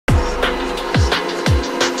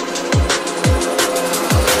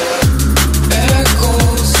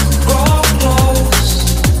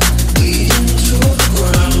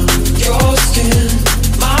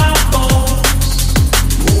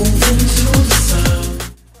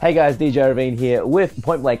Hey guys, DJ Ravine here with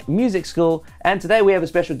Point Blank Music School, and today we have a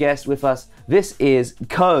special guest with us. This is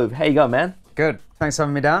Kove. How you going, man? Good. Thanks for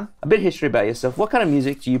having me down. A bit of history about yourself. What kind of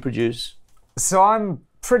music do you produce? So I'm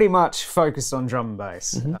pretty much focused on drum and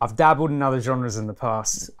bass. I've dabbled in other genres in the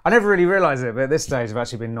past. I never really realised it, but at this stage I've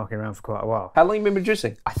actually been knocking around for quite a while. How long have you been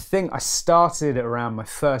producing? I think I started around my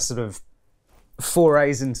first sort of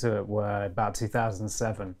forays into it were about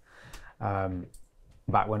 2007,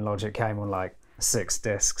 back when Logic came on like 6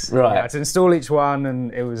 discs. Right. Yeah, to install each one,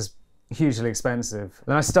 and it was hugely expensive.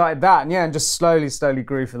 Then I started that, and just slowly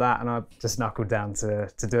grew for that, and I just knuckled down to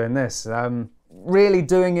doing this. Really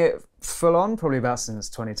doing it full on, probably about since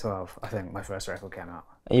 2012, I think my first record came out.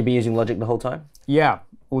 And you've been using Logic the whole time? Yeah,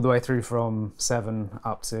 all the way through from 7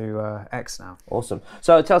 up to X now. Awesome.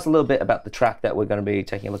 So tell us a little bit about the track that we're going to be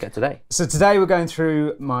taking a look at today. So today we're going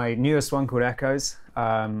through my newest one called Echoes,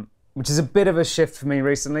 which is a bit of a shift for me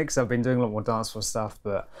recently because I've been doing a lot more dancefloor stuff,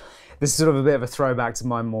 but this is sort of a bit of a throwback to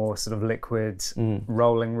my more sort of liquid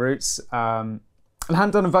rolling roots. I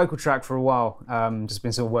hadn't done a vocal track for a while, just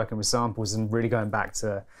been sort of working with samples and really going back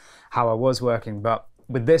to how I was working. But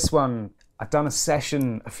with this one, I'd done a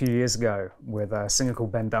session a few years ago with a singer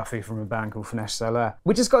called Ben Duffy from a band called Finesse Solar.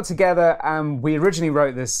 We just got together and we originally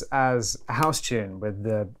wrote this as a house tune with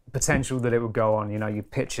the potential that it would go on, you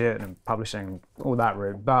pitch it and publishing, all that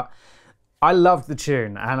route. But I loved the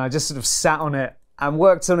tune and I just sort of sat on it and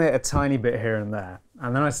worked on it a tiny bit here and there.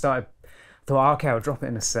 And then I thought, okay, I'll drop it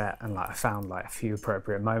in a set, and I found a few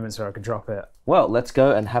appropriate moments where I could drop it. Well, let's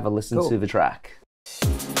go and have a listen to the track.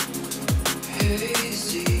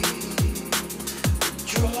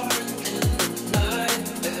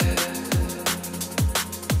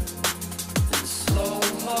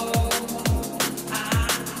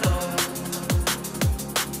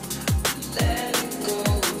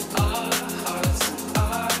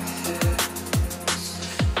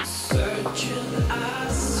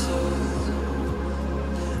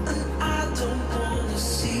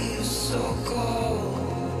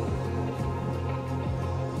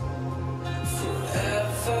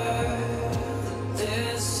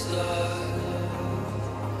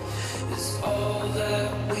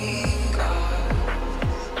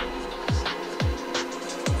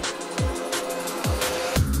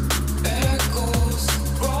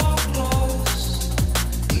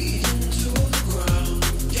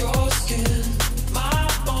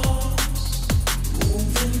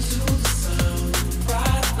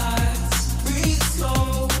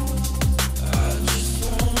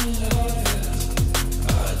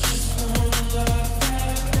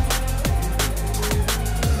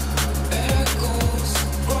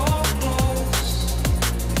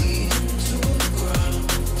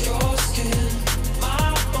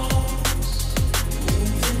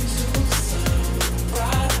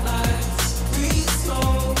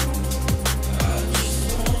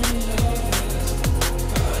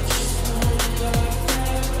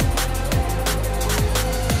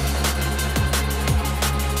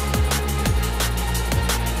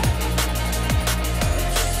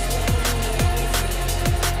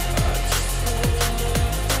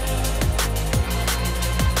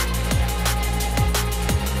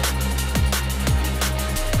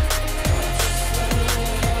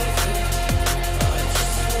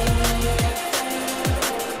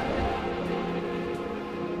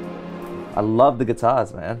 I love the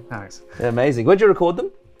guitars, man. Thanks. They're amazing. Where'd you record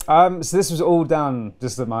them? So this was all done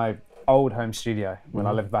just at my old home studio when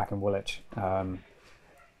I lived back in Woolwich.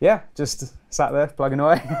 Yeah, just sat there plugging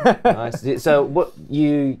away. Nice. So what,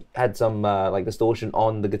 you had some distortion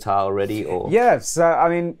on the guitar already, or? Yeah, so I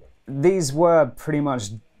mean, these were pretty much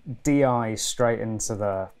DI straight into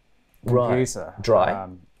the computer. Right. Dry?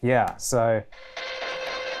 Yeah, so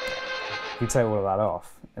if you take all of that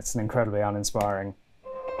off, it's an incredibly uninspiring.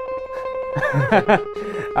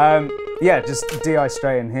 Yeah, just DI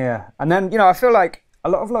straight in here. And then, I feel like a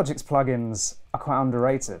lot of Logic's plugins are quite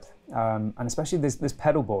underrated, and especially this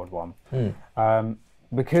pedal board one,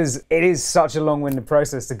 because it is such a long-winded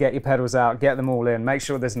process to get your pedals out, get them all in, make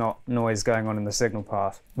sure there's not noise going on in the signal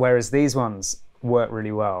path, whereas these ones work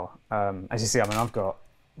really well. As you see, I mean, I've got,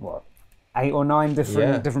 8 or 9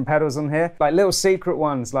 different pedals on here. Like little secret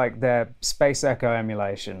ones like their Space Echo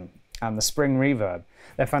emulation and the Spring Reverb.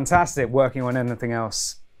 They're fantastic working on anything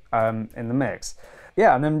else in the mix.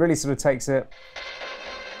 Yeah, and then really sort of takes it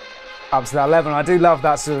up to that level. And I do love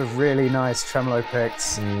that sort of really nice tremolo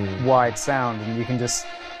picked wide sound, and you can just,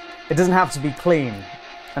 it doesn't have to be clean.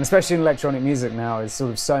 And especially in electronic music now, it's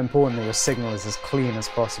sort of so important that your signal is as clean as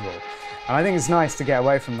possible. And I think it's nice to get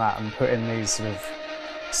away from that and put in these sort of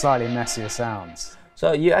slightly messier sounds.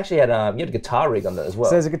 So you actually had you had a guitar rig on that as well.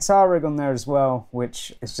 So there's a guitar rig on there as well,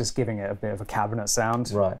 which is just giving it a bit of a cabinet sound.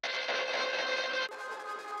 Right.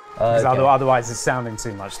 Because otherwise it's sounding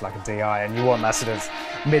too much like a DI, and you want that sort of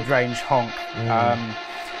mid-range honk.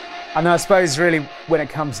 And I suppose really when it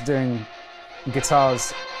comes to doing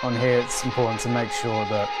guitars on here, it's important to make sure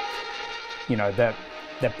that, you know, their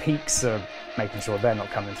peaks are making sure they're not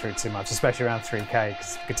coming through too much, especially around 3K,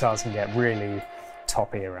 because guitars can get really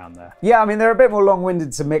toppy around there. Yeah, I mean, they're a bit more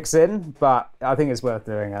long-winded to mix in, but I think it's worth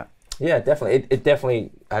doing it. Yeah, definitely. It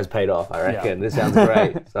definitely has paid off, I reckon. Yeah. This sounds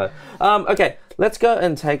great. So, okay, let's go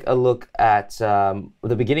and take a look at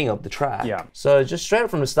the beginning of the track. Yeah. So just straight up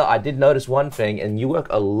from the start, I did notice one thing, and you work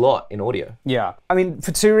a lot in audio. Yeah. I mean,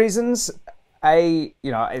 for two reasons. A,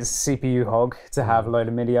 you know, it's a CPU hog to have a load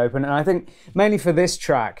of MIDI open. And I think mainly for this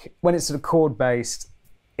track, when it's sort of chord-based,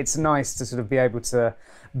 it's nice to sort of be able to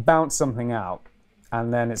bounce something out,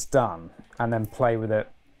 and then it's done, and then play with it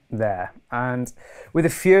there. And with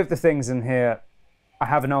a few of the things in here, I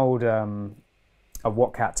have an old a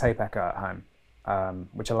Wattcat tape echo at home,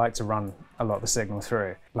 which I like to run a lot of the signal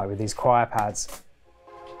through, like with these choir pads.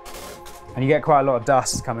 And you get quite a lot of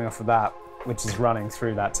dust coming off of that, which is running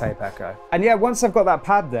through that tape echo. And yeah, once I've got that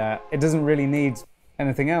pad there, it doesn't really need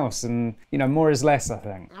anything else. And, you know, more is less, I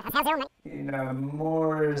think. You know,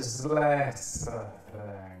 more is less, I think.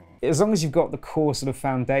 As long as you've got the core sort of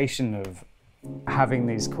foundation of having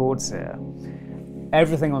these chords here,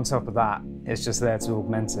 everything on top of that is just there to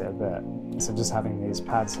augment it a bit. So just having these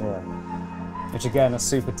pads here, which again are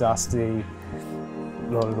super dusty,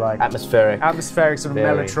 a lot of like atmospheric sort of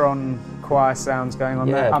mellotron choir sounds going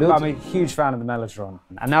on there. I'm a huge fan of the mellotron,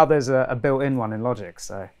 and now there's a built-in one in Logic.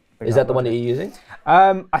 So is that the one that you're using?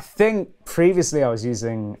 I think previously I was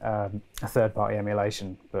using a third-party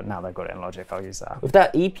emulation, but now they've got it in Logic. I'll use that. With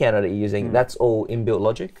that E-piano that you're using, that's all inbuilt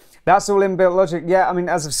Logic? That's all inbuilt Logic. Yeah, I mean,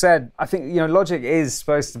 as I've said, I think, you know, Logic is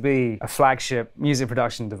supposed to be a flagship music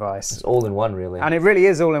production device. It's all in one, really. And it really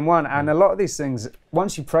is all in one. And a lot of these things,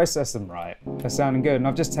 once you process them right, they're sounding good. And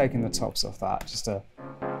I've just taken the tops off that just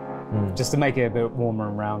to make it a bit warmer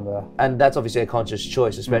and rounder. And that's obviously a conscious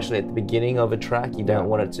choice, especially at the beginning of a track. You don't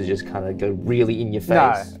want it to just kind of go really in your face.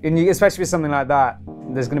 No, and especially with something like that,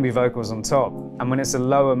 there's going to be vocals on top. And when it's a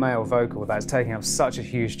lower male vocal, that's taking up such a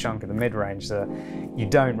huge chunk of the mid-range that you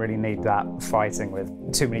don't really need that fighting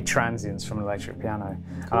with too many transients from an electric piano.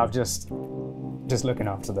 Cool. And I've just looking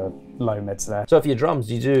after the low mids there. So for your drums,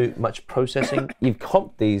 do you do much processing? You've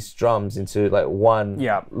comped these drums into like one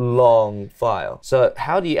long file. So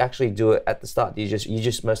how do you actually do it at the start? Do you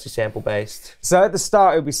just mostly sample based? So at the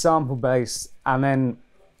start it would be sample based, and then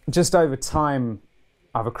just over time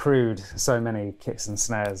I've accrued so many kicks and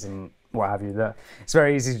snares and what have you that it's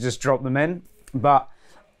very easy to just drop them in. But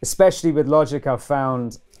especially with Logic, I've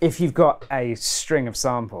found if you've got a string of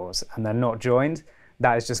samples and they're not joined,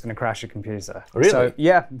 that is just going to crash your computer. Really? So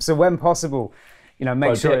yeah. So when possible, you know,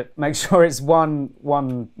 make sure it's one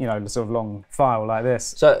you know, sort of long file like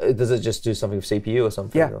this. So does it just do something with CPU or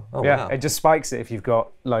something? Yeah. Or? Oh, yeah. Wow. It just spikes it if you've got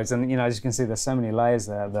loads, and you know, as you can see, there's so many layers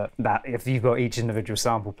there that if you've got each individual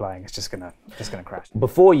sample playing, it's just gonna crash.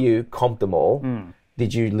 Before you comped them all,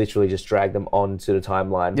 did you literally just drag them onto the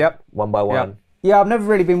timeline? Yep. One by one. Yep. Yeah, I've never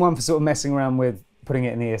really been one for sort of messing around with putting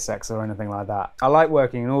it in the ESX or anything like that. I like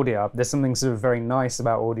working in audio. There's something sort of very nice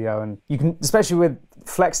about audio, and you can, especially with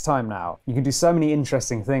flex time now, you can do so many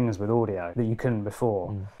interesting things with audio that you couldn't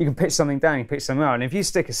before. You can pitch something down, you pitch something out, and if you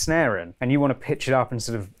stick a snare in and you want to pitch it up and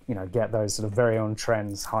sort of, you know, get those sort of very on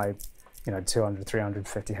trends, high, you know, 200,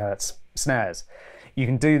 350 hertz snares, you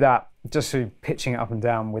can do that just through pitching it up and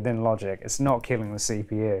down within Logic. It's not killing the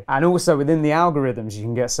CPU. And also within the algorithms, you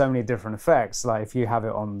can get so many different effects. Like if you have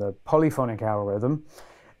it on the polyphonic algorithm,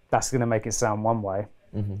 that's going to make it sound one way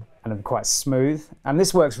and it'll be quite smooth. And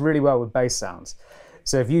this works really well with bass sounds.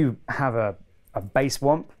 So if you have a bass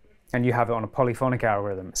womp and you have it on a polyphonic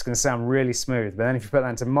algorithm, it's going to sound really smooth. But then if you put that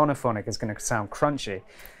into monophonic, it's going to sound crunchy.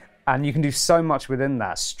 And you can do so much within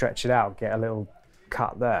that, stretch it out, get a little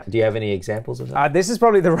cut there. Do you have any examples of that? This is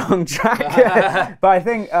probably the wrong track, but I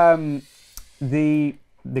think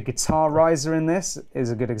the guitar riser in this is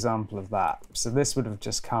a good example of that. So this would have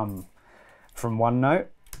just come from one note.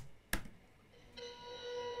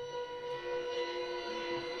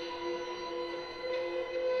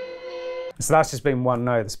 So that's just been one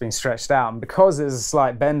note that's been stretched out, and because there's a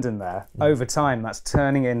slight bend in there, over time that's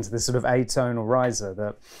turning it into this sort of atonal riser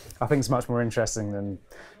that I think is much more interesting than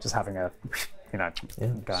just having a, you know,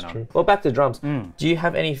 going on. Well, back to drums. Do you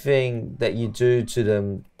have anything that you do to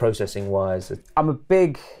them processing-wise? I'm a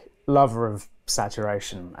big lover of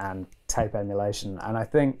saturation and tape emulation, and I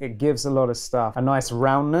think it gives a lot of stuff a nice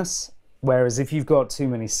roundness Whereas if you've got too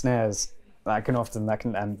many snares,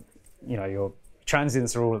 and you know, your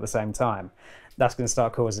transients are all at the same time, that's going to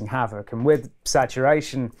start causing havoc. And with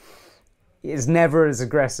saturation, it's never as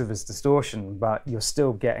aggressive as distortion, but you're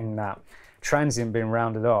still getting that transient being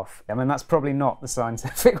rounded off. I mean, that's probably not the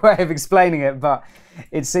scientific way of explaining it, but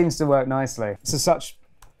it seems to work nicely. So such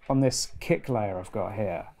on this kick layer I've got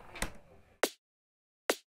here,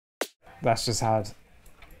 that's just had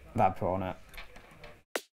that put on it.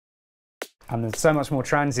 And there's so much more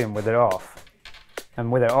transient with it off,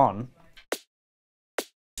 and with it on, it's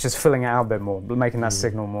just filling it out a bit more, making that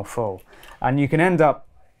signal more full. And you can end up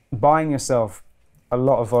buying yourself a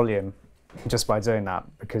lot of volume just by doing that,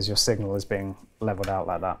 because your signal is being leveled out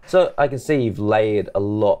like that. So I can see you've layered a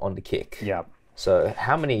lot on the kick. Yeah. So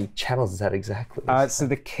how many channels is that exactly? So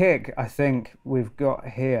the kick, I think we've got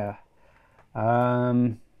here.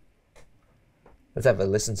 Let's have a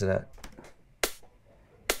listen to that.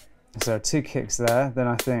 So 2 kicks there. Then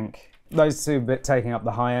I think those 2 bit taking up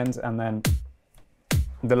the high end, and then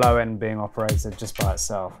the low end being operated just by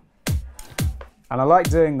itself. And I like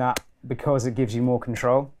doing that because it gives you more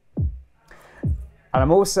control. And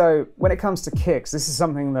I'm also, when it comes to kicks, this is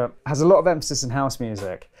something that has a lot of emphasis in house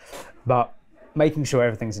music, but making sure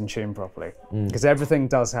everything's in tune properly, because everything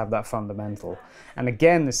does have that fundamental. And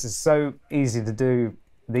again, this is so easy to do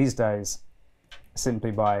these days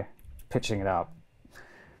simply by pitching it up.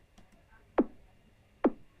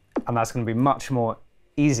 And that's going to be much more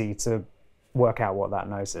easy to work out what that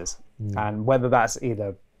note is. And whether that's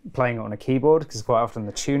either playing it on a keyboard, because quite often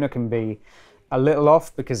the tuner can be a little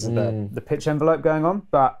off because of the pitch envelope going on,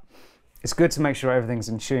 but it's good to make sure everything's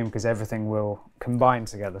in tune, because everything will combine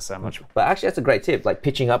together so much. But actually, that's a great tip, like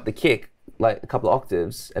pitching up the kick like a couple of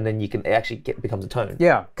octaves, and then you can, it actually becomes a tone.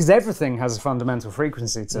 Yeah, because everything has a fundamental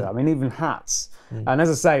frequency to it. I mean, even hats. And as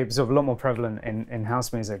I say, it's sort of a lot more prevalent in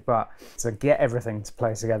house music, but to get everything to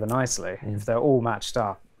play together nicely, if they're all matched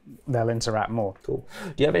up, they'll interact more. Cool.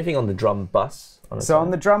 Do you have anything on the drum bus?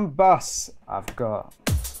 On the drum bus, I've got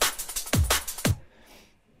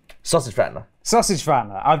sausage fattener. Sausage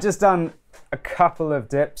fattener. I've just done a couple of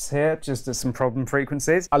dips here, just at some problem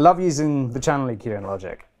frequencies. I love using the channel EQ in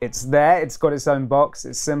Logic. It's there, it's got its own box,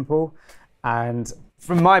 it's simple. And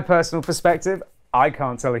from my personal perspective, I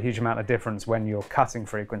can't tell a huge amount of difference when you're cutting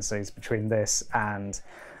frequencies between this and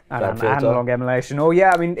an analog emulation. Or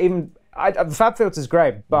yeah, I mean, even the Fab filter's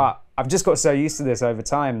great, but I've just got so used to this over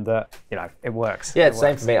time that, you know, it works. Yeah, it's the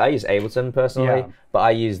same for me. I use Ableton personally, but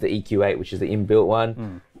I use the EQ8, which is the inbuilt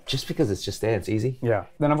one. Just because it's just there, it's easy. Yeah.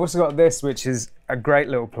 Then I've also got this, which is a great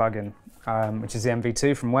little plugin, which is the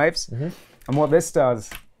MV2 from Waves. And what this does,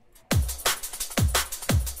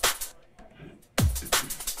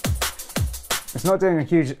 it's not doing a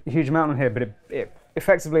huge amount on here, but it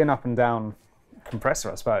effectively an up and down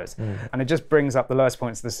compressor, I suppose. And it just brings up the lowest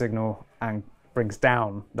points of the signal and brings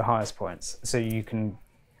down the highest points. So you can,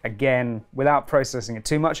 again, without processing it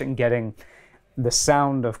too much and getting the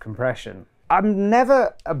sound of compression. I'm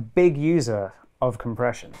never a big user of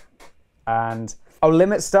compression, and I'll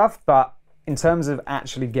limit stuff, but in terms of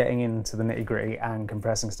actually getting into the nitty-gritty and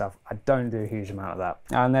compressing stuff, I don't do a huge amount of that.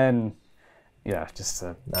 And then, yeah, just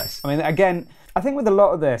nice. I mean, again, I think with a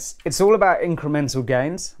lot of this, it's all about incremental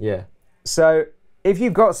gains. Yeah. So if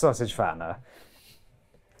you've got sausage fattener,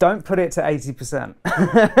 don't put it to 80%.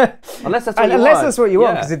 Unless that's what you want. Unless that's what you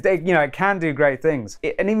want, because it can do great things.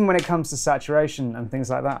 And even when it comes to saturation and things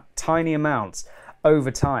like that, tiny amounts over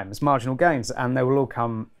time as marginal gains, and they will all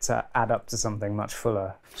come to add up to something much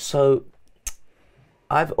fuller. So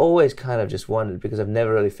I've always kind of just wondered, because I've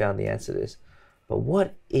never really found the answer to this, but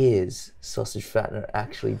what is sausage fattener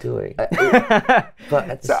actually doing? I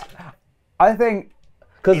think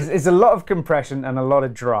it's a lot of compression and a lot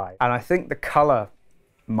of dry, and I think the color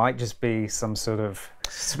might just be some sort of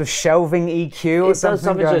shelving EQ or something. It does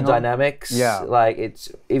something to the dynamics. Yeah. Like if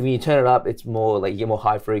you turn it up, it's more like you get more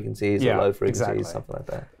high frequencies or low frequencies, something like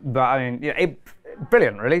that. But I mean,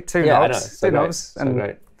 brilliant, really. Two knobs, two knobs, and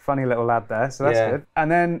great. Funny little lad there. So that's good. And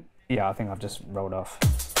then I think I've just rolled off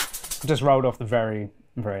the very,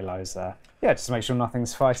 very lows there. Yeah, just to make sure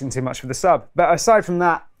nothing's fighting too much with the sub. But aside from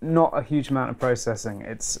that, not a huge amount of processing.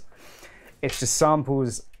 It's just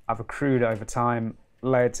samples I've accrued over time,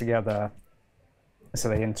 layered together so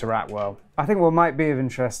they interact well. I think what might be of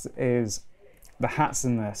interest is the hats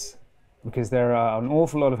in this, because there are an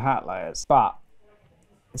awful lot of hat layers, but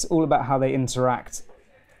it's all about how they interact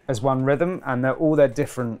as one rhythm, and they're all their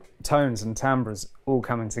different tones and timbres all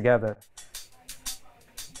coming together.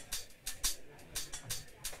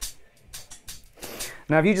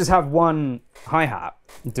 Now, if you just have one hi-hat,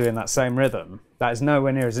 doing that same rhythm, that is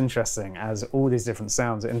nowhere near as interesting as all these different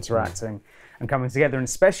sounds interacting and coming together. And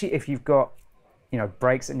especially if you've got, you know,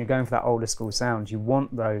 breaks and you're going for that older school sound, you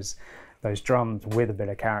want those drums with a bit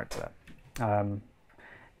of character.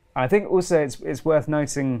 I think also it's worth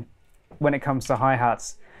noting when it comes to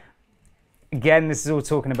hi-hats, again, this is all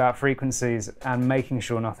talking about frequencies and making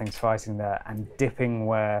sure nothing's fighting there and dipping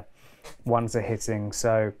where ones are hitting.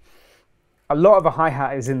 So a lot of a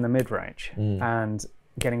hi-hat is in the mid-range and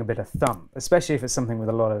getting a bit of thump, especially if it's something with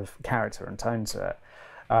a lot of character and tone to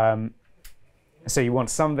it. So you want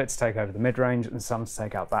some of it to take over the mid-range and some to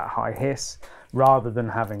take out that high hiss, rather than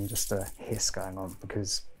having just a hiss going on,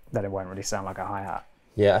 because then it won't really sound like a hi-hat.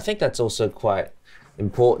 Yeah, I think that's also quite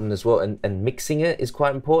important as well, and mixing it is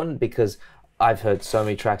quite important, because I've heard so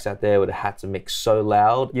many tracks out there where the hats are mixed so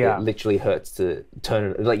loud, it literally hurts to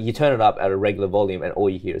turn it. Like, you turn it up at a regular volume and all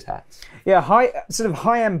you hear is hats. Yeah,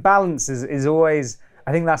 high-end balance is always,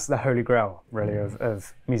 I think that's the holy grail, really,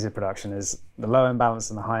 of music production, is the low-end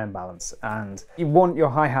balance and the high-end balance. And you want your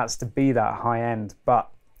hi-hats to be that high-end, but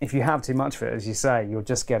if you have too much of it, as you say, you're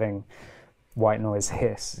just getting white noise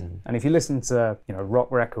hiss. And if you listen to, you know,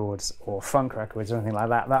 rock records or funk records or anything like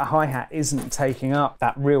that, that hi-hat isn't taking up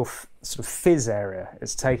that real sort of fizz area.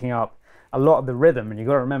 It's taking up a lot of the rhythm, and you've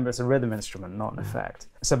got to remember it's a rhythm instrument, not an effect.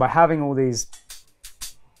 So by having all those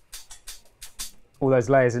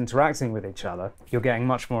layers interacting with each other, you're getting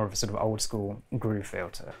much more of a sort of old school groove feel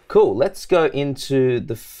to it. Cool, let's go into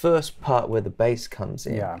the first part where the bass comes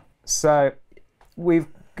in. Yeah, so we've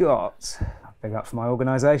got, big up for my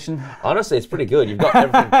organisation. Honestly, it's pretty good. You've got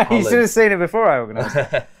everything coloured. You should have seen it before I organised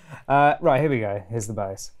it. Right, here we go. Here's the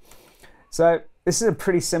bass. So this is a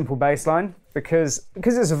pretty simple bass line, because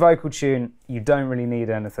it's a vocal tune, you don't really need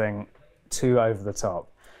anything too over the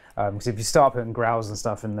top. Because if you start putting growls and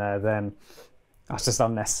stuff in there, then that's just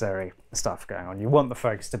unnecessary stuff going on. You want the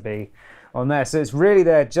focus to be on there. So it's really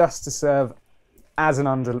there just to serve as an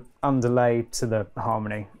underlay to the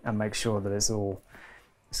harmony and make sure that it's all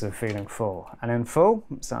sort of feeling full. And in full,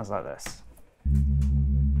 it sounds like this.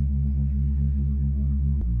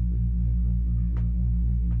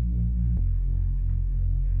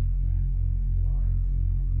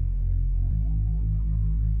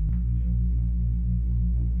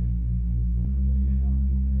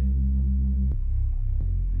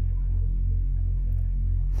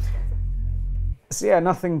 So yeah,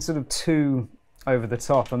 nothing sort of too over the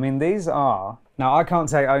top. I mean, these are, now I can't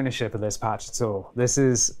take ownership of this patch at all. This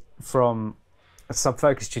is from a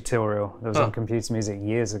sub-focus tutorial that was on Computer Music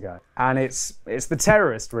years ago. And it's the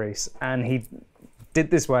terrorist Reese, and he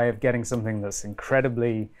did this way of getting something that's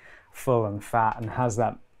incredibly full and fat and has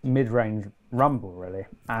that mid-range rumble, really.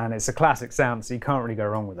 And it's a classic sound, so you can't really go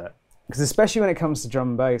wrong with it. Because especially when it comes to drum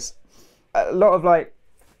and bass, a lot of like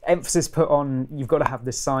emphasis put on, you've got to have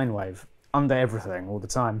this sine wave under everything all the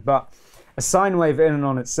time. But a sine wave in and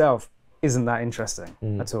on itself isn't that interesting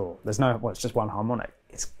at all. There's no, well, it's just one harmonic.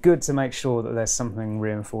 It's good to make sure that there's something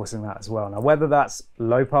reinforcing that as well. Now, whether that's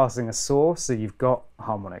low passing a saw, so you've got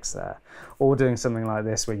harmonics there, or doing something like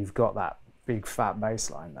this where you've got that big fat bass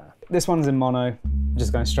line there. This one's in mono,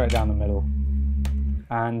 just going straight down the middle.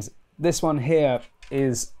 And this one here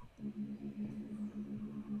is,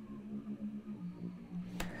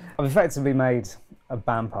 I've effectively made a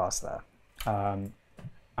bandpass there.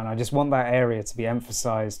 And I just want that area to be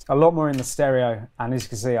emphasized a lot more in the stereo. And as you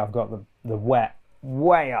can see, I've got the wet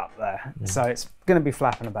way up there. So it's going to be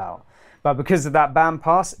flapping about. But because of that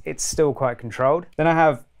bandpass, it's still quite controlled. Then I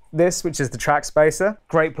have this, which is the track spacer.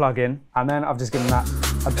 Great plugin. And then I've just given that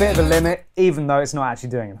a bit of a limit, even though it's not actually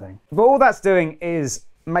doing anything. But all that's doing is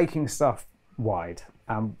making stuff wide.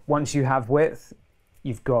 Once you have width,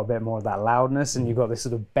 you've got a bit more of that loudness, and you've got this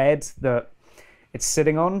sort of bed that it's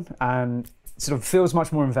sitting on, and it sort of feels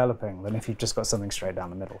much more enveloping than if you've just got something straight down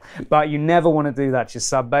the middle. But you never want to do that to your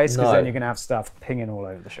sub bass, because then you're going to have stuff pinging all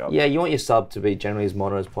over the shop. Yeah, you want your sub to be generally as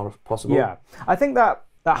mono as possible. Yeah, I think that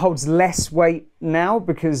holds less weight now,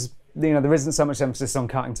 because you know there isn't so much emphasis on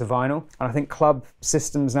cutting to vinyl, and I think club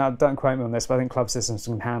systems now, don't quote me on this, but I think club systems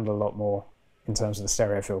can handle a lot more in terms of the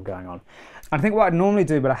stereo field going on. I think what I'd normally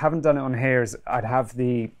do, but I haven't done it on here, is I'd have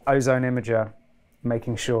the ozone imager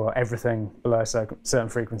making sure everything below a certain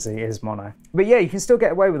frequency is mono. But yeah, you can still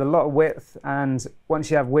get away with a lot of width, and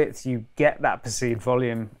once you have width, you get that perceived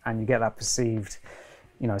volume, and you get that perceived,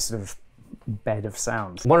 you know, sort of bed of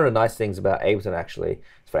sound. One of the nice things about Ableton, actually,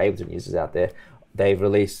 for Ableton users out there, they've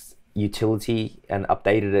released utility and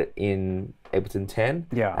updated it in Ableton 10.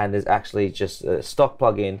 Yeah. And there's actually just a stock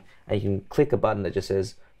plugin, and you can click a button that just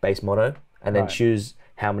says bass mono, and then choose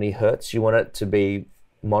how many hertz you want it to be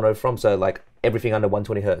mono from. So like everything under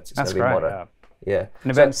 120 hertz is going to be mono. Yeah.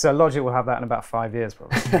 So Logic will have that in about 5 years,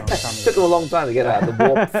 probably. It took them a long time to get out of the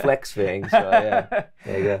warp flex thing. So yeah,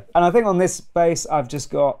 there you go. And I think on this bass, I've just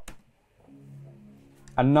got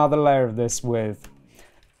another layer of this with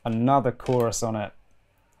another chorus on it,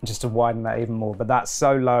 just to widen that even more. But that's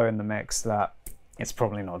so low in the mix that it's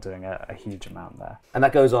probably not doing a huge amount there. And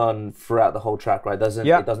that goes on throughout the whole track, right?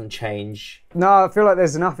 It doesn't change? No, I feel like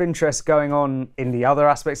there's enough interest going on in the other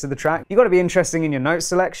aspects of the track. You've got to be interesting in your note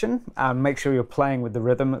selection and make sure you're playing with the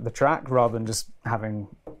rhythm of the track rather than just having,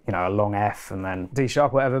 you know, a long F and then D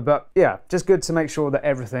sharp, whatever. But yeah, just good to make sure that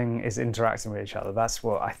everything is interacting with each other. That's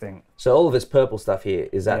what I think. So all of this purple stuff here,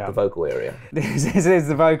 is that the vocal area? This is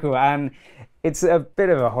the vocal, and it's a bit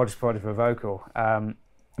of a hodgepodge of a vocal.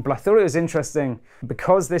 But I thought it was interesting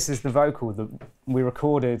because this is the vocal that we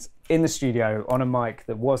recorded in the studio on a mic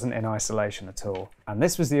that wasn't in isolation at all. And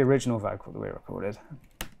this was the original vocal that we recorded.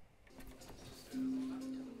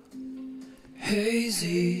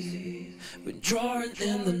 Hazy, we're drawing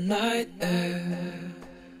in the night air.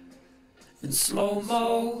 In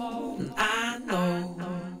slow-mo, and I know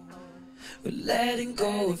we're letting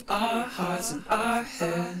go of our hearts and our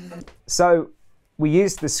head. So we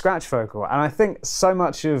used the scratch vocal, and I think so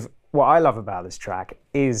much of what I love about this track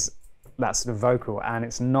is that sort of vocal, and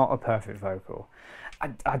it's not a perfect vocal.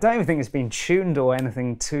 I don't even think it's been tuned or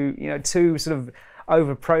anything too sort of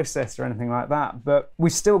over-processed or anything like that, but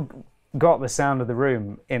we've still got the sound of the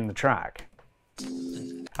room in the track.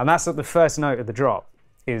 And that's at the first note of the drop,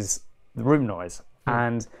 is the room noise.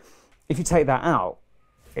 And if you take that out,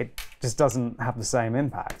 it just doesn't have the same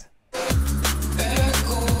impact.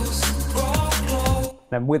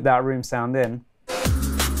 Then with that room sound in,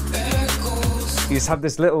 you just have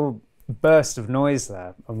this little burst of noise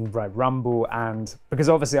there, right, rumble, and because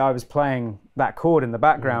obviously I was playing that chord in the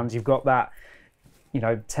background, you've got that,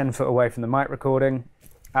 10 foot away from the mic recording,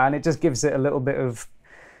 and it just gives it a little bit of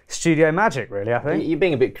studio magic, really, I think. You're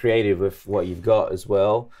being a bit creative with what you've got as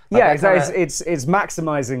well. Yeah, exactly. It's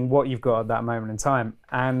maximizing what you've got at that moment in time,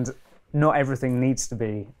 and not everything needs to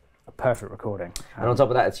be a perfect recording. And on top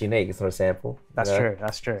of that, it's unique. It's not a sample. That's true.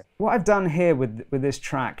 That's true. What I've done here with this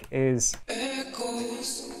track is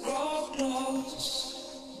Echoes grow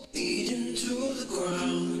close, leading to the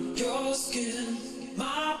ground. Your skin,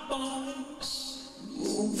 my bones,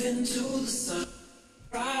 moving to the sun.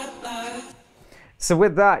 Bright light. So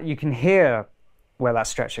with that, you can hear where that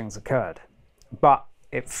stretching's occurred, but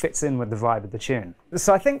it fits in with the vibe of the tune.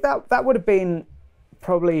 So I think that would have been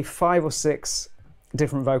probably 5 or 6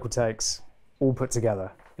 different vocal takes all put together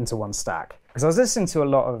into one stack. Because I was listening to a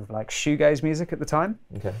lot of like shoegaze music at the time.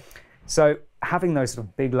 Okay. So having those sort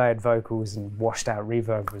of big layered vocals and washed out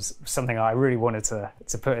reverb was something I really wanted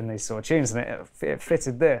to put in these sort of tunes, and it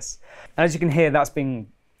fitted this. And as you can hear, that's being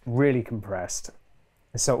really compressed.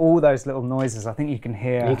 So all those little noises, I think you can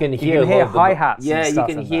hear. You can hear hi-hats. Yeah, and stuff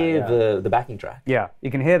you can hear the backing track. Yeah, you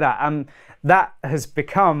can hear that, and that has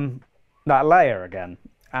become that layer again,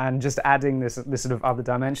 and just adding this sort of other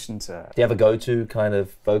dimension to it. Do you have a go-to kind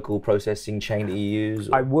of vocal processing chain that you use?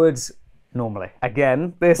 Or? I would normally.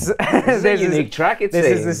 Again, this is a unique track. This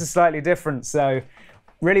is slightly different. So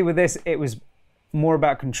really, with this, it was more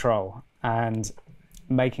about control and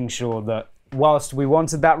making sure that whilst we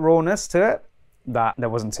wanted that rawness to it, that there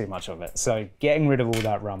wasn't too much of it. So getting rid of all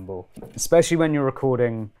that rumble, especially when you're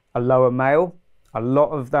recording a lower male, a lot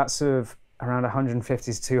of that sort of around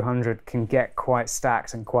 150 to 200 can get quite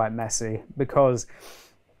stacked and quite messy because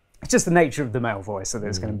it's just the nature of the male voice that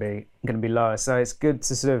it's going to be lower. So it's good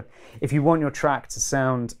to sort of, if you want your track to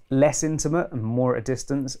sound less intimate and more at a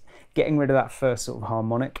distance, getting rid of that first sort of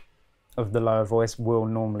harmonic of the lower voice will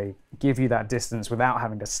normally give you that distance without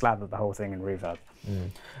having to slather the whole thing in reverb.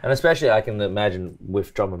 And especially I can imagine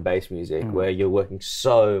with drum and bass music where you're working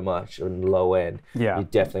so much on the low end, you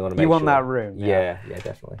definitely want to make sure. You want that room. Yeah,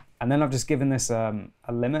 definitely. And then I've just given this a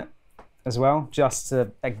limit as well, just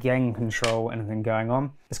to again control anything going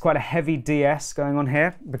on. There's quite a heavy DS going on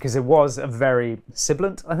here because it was a very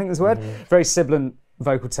sibilant, I think is the word, very sibilant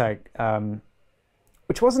vocal take,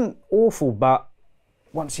 which wasn't awful, but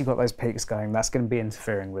once you've got those peaks going, that's going to be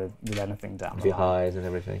interfering with anything down the highs and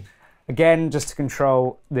everything. Again, just to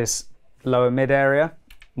control this lower mid area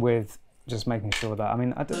with just making sure that,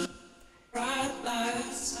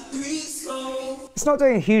 it's not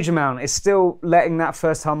doing a huge amount. It's still letting that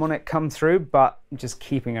first harmonic come through, but just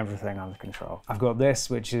keeping everything under control. I've got this,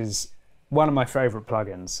 which is one of my favorite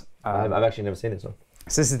plugins. I've actually never seen this one.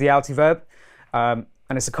 So this is the Altiverb, and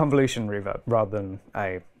it's a convolution reverb rather than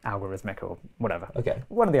a algorithmic or whatever. Okay.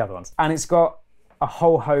 One of the other ones. And it's got a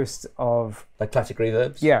whole host of like classic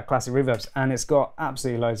reverbs. Yeah, classic reverbs, and it's got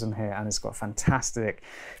absolutely loads on here, and it's got fantastic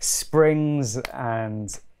springs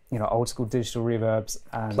and old school digital reverbs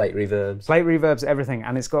and plate reverbs, everything,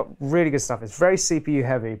 and it's got really good stuff. It's very CPU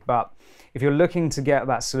heavy, but if you're looking to get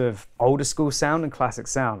that sort of older school sound and classic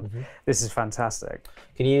sound, this is fantastic.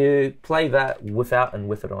 Can you play that without and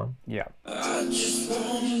with it on? Yeah. I just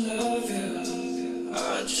wanna love you.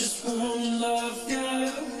 I just wanna love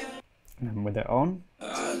you. And then with it on.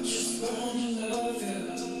 I just wanna love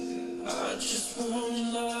you. I just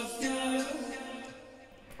wanna love you.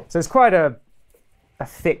 So it's quite a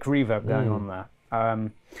thick reverb going on there.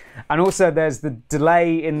 And also there's the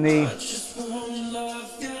delay in the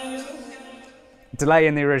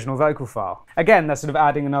original vocal file. Again, that's sort of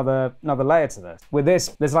adding another layer to this. With this,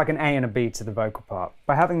 there's like an A and a B to the vocal part.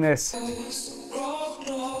 By having this,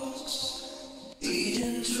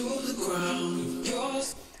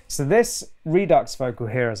 so this redux vocal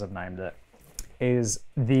here, as I've named it, is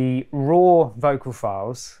the raw vocal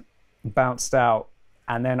files bounced out,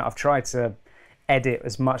 and then I've tried to edit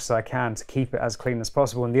as much as I can to keep it as clean as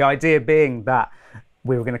possible. And the idea being that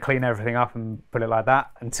we were going to clean everything up and put it like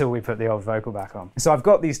that until we put the old vocal back on. So I've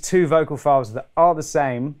got these two vocal files that are the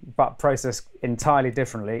same, but processed entirely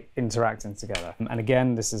differently, interacting together. And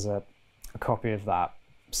again, this is a copy of that.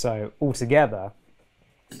 So altogether,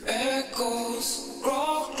 echoes,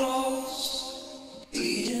 close,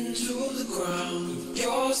 bleeding to the ground.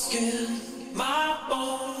 Your skin, my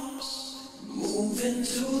bones, moving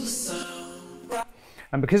to the sound.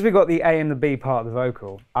 and because we got the A and the B part of the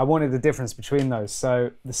vocal, I wanted the difference between those.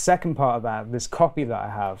 So the second part of that, this copy that I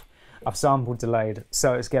have, I've sampled delayed,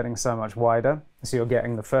 so it's getting so much wider. So you're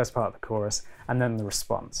getting the first part of the chorus and then the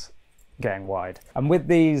response getting wide. And with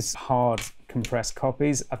these hard compressed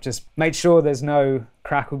copies, I've just made sure there's no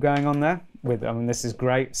crackle going on there. This is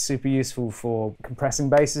great, super useful for compressing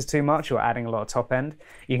basses too much or adding a lot of top end.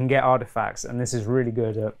 You can get artifacts, and this is really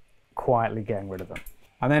good at quietly getting rid of them.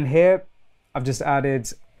 And then here, I've just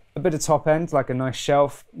added a bit of top end, like a nice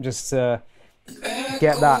shelf, just to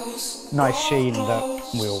get that nice sheen that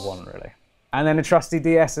we all want, really. And then a trusty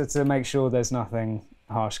de-esser to make sure there's nothing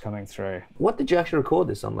harsh coming through. What did you actually record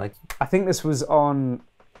this on? Like, I think this was on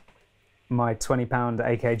my £20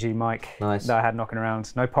 AKG mic that I had knocking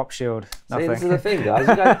around. No pop shield, nothing. See, this is the thing, guys.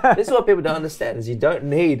 This is what people don't understand, is you don't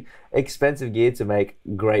need expensive gear to make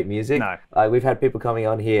great music. No. We've had people coming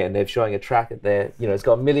on here and they're showing a track that it's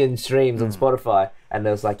got 1 million streams on Spotify, and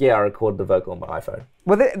they're like, yeah, I recorded the vocal on my iPhone.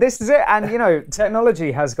 Well, this is it. And,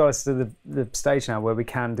 technology has got us to the stage now where we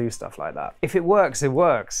can do stuff like that. If it works, it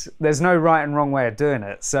works. There's no right and wrong way of doing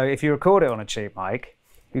it. So if you record it on a cheap mic,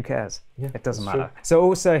 who cares? Yeah, it doesn't matter. True. So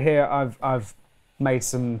also here, I've made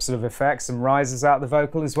some sort of effects, some rises out the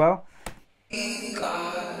vocal as well.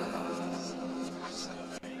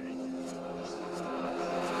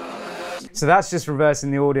 So that's just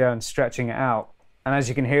reversing the audio and stretching it out. And as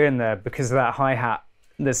you can hear in there, because of that hi-hat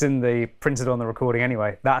that's printed on the recording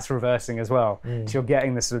anyway, that's reversing as well. So you're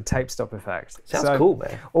getting this sort of tape stop effect. Sounds cool,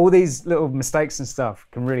 man. All these little mistakes and stuff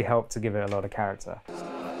can really help to give it a lot of character.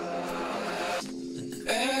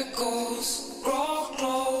 Echoes,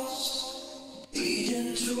 close,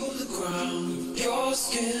 bleeding to the ground. Your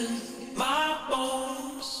skin, my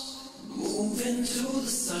bones, moving to the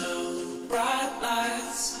sound. Bright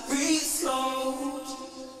lights, breathe slow.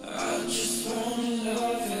 I just wanna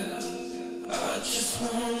love you. I just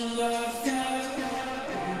wanna love you.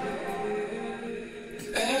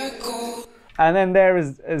 Echo. And then there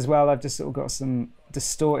as well, I've just sort of got some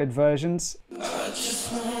distorted versions. I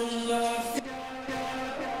just wanna love you.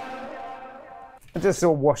 It just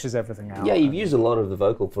sort of washes everything out. Yeah, you've used a lot of the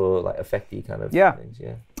vocal for like effecty kind of things.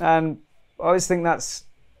 Yeah. And I always think that's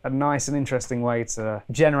a nice and interesting way to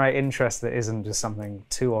generate interest that isn't just something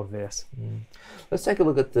too obvious. Let's take a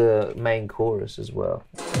look at the main chorus as well.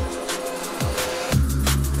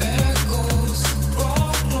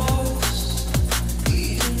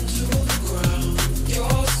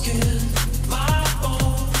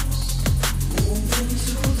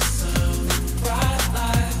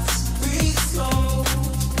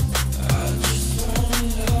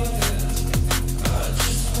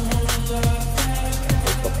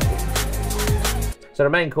 So the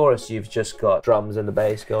main chorus, you've just got drums and the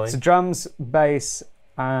bass going. So drums, bass,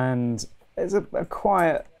 and it's a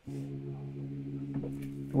quiet,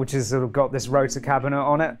 which has sort of got this rotor cabinet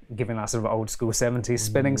on it, giving that sort of old school 70s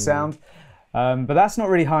spinning sound. But that's not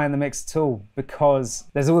really high in the mix at all, because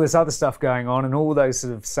there's all this other stuff going on, and all those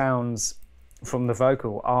sort of sounds from the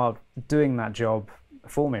vocal are doing that job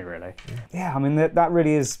for me, really. Yeah, I mean, that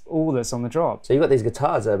really is all that's on the drop. So you've got these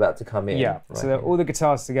guitars that are about to come in. Yeah, right so all the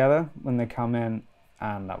guitars together, when they come in,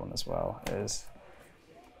 and that one as well is.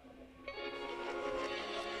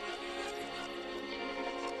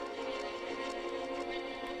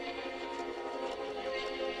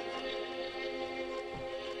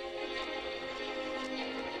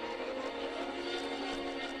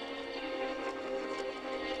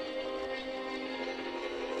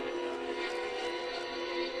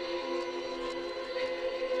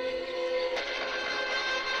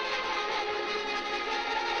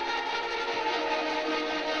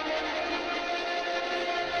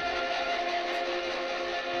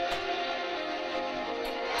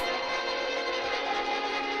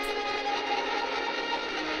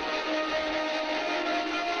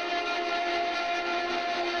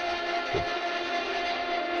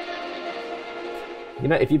 You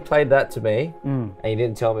know, if you played that to me and you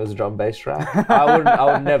didn't tell me it was a drum and bass track, I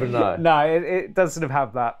would never know. No, it does sort of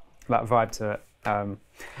have that vibe to it.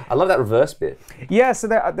 I love that reverse bit. Yeah, so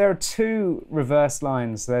there are two reverse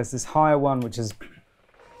lines. There's this higher one, which is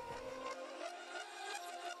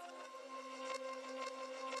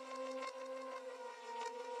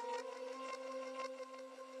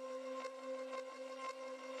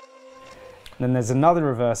then there's another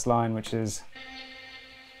reverse line, which is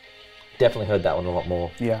Definitely heard that one a lot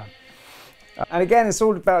more. yeah. And again, it's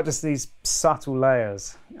all about just these subtle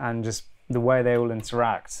layers and just the way they all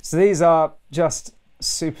interact. So these are just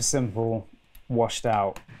super simple, washed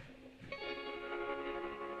out.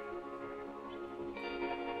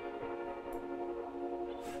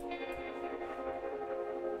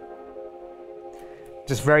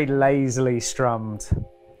 Just very lazily strummed,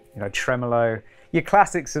 you know, tremolo. Your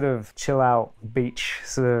classic sort of chill out beach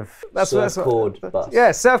sort of Surf chord bus.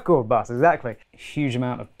 Yeah, surf chord bus, exactly. Huge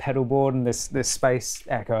amount of pedal board and this space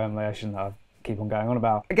echo emulation that I keep on going on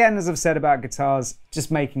about. Again, as I've said about guitars,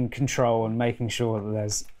 just making control and making sure that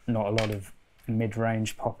there's not a lot of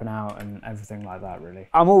mid-range popping out and everything like that, really.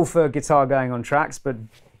 I'm all for guitar going on tracks, but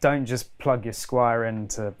don't just plug your Squire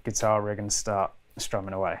into guitar rig and start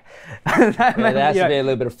strumming away. There has to be a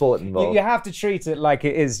little bit of thought involved. You have to treat it like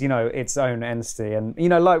it is, you know, its own entity. And, you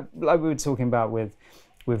know, like we were talking about with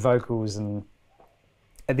vocals, and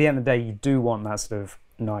at the end of the day, you do want that sort of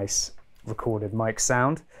nice recorded mic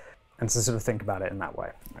sound, and to sort of think about it in that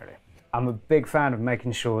way, really. I'm a big fan of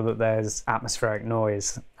making sure that there's atmospheric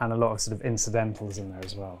noise and a lot of sort of incidentals in there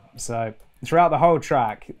as well. So throughout the whole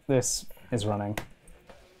track, this is running,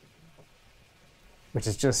 which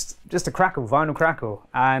is just a crackle, vinyl crackle.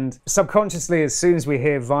 And subconsciously, as soon as we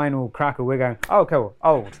hear vinyl crackle, we're going, oh, cool,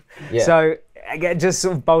 old. Yeah. So again, just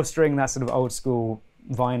sort of bolstering that sort of old school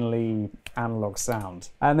vinyl-y analog sound.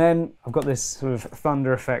 And then I've got this sort of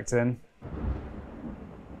thunder effect in,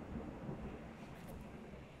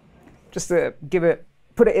 just to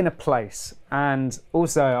put it in a place. And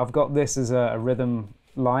also I've got this as a rhythm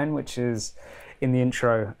line, which is in the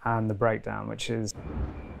intro and the breakdown, which is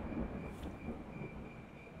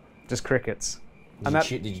just crickets.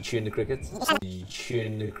 Did you tune the crickets? Did you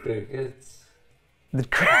tune the crickets?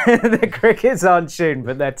 The crickets aren't tuned,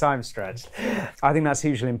 but they're time stretched. I think that's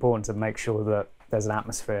hugely important, to make sure that there's an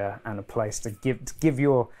atmosphere and a place to give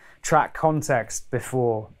your track context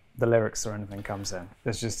before the lyrics or anything comes in.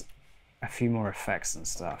 There's just a few more effects and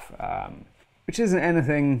stuff, which isn't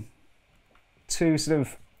anything too sort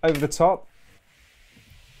of over the top.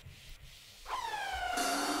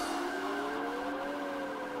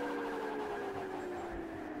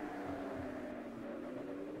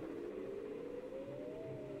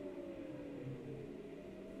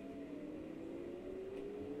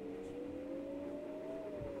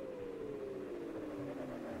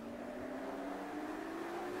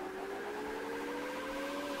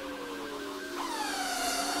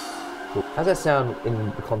 How's that sound in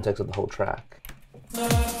the context of the whole track?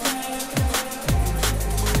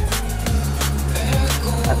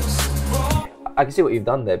 I can see what you've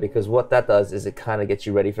done there, because what that does is it kind of gets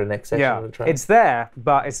you ready for the next section of the track. It's there,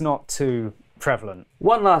 but it's not too prevalent.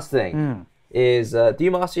 One last thing is, do you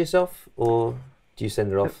master yourself, or do you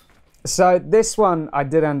send it off? So this one I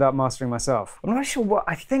did end up mastering myself. I'm not sure what,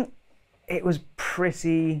 I think it was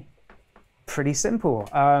pretty simple.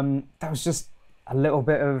 That was just a little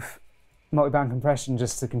bit of multi-band compression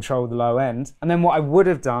just to control the low end. And then what I would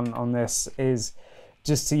have done on this is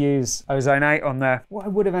just to use Ozone 8 on there. What I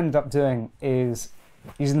would have ended up doing is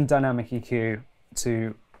using the dynamic EQ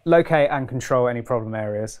to locate and control any problem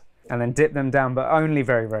areas, and then dip them down, but only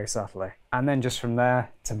very, very subtly. And then just from there,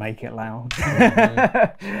 to make it loud,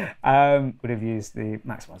 would have used the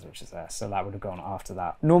maximizer, which is there. So that would have gone after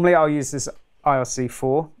that. Normally I'll use this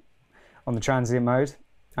IRC4 on the transient mode.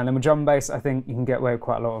 And then with drum and bass, I think you can get away with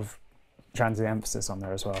quite a lot of transient emphasis on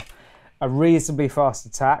there as well. A reasonably fast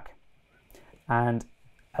attack, and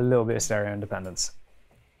a little bit of stereo independence.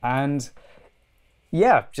 And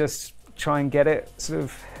yeah, just try and get it sort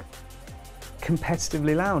of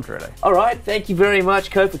competitively loud, really. All right, thank you very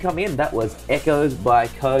much, Kove, for coming in. That was Echoes by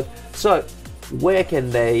Kove. So, where can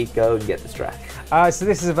they go and get this track? So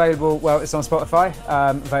this is available, well, it's on Spotify,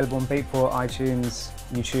 available on Beatport, iTunes,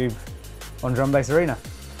 YouTube, on Drum Bass Arena.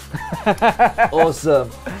 Awesome.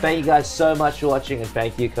 Thank you guys so much for watching, and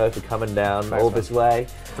thank you, Kove, for coming down all this way.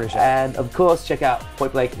 Appreciate it. And of course, check out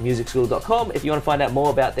pointblankmusicschool.com if you want to find out more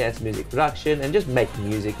about dance music production and just making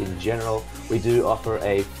music in general. We do offer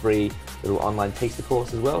a free little online taster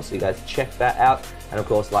course as well, so you guys check that out. And of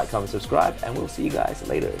course, like, comment, subscribe, and we'll see you guys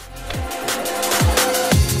later.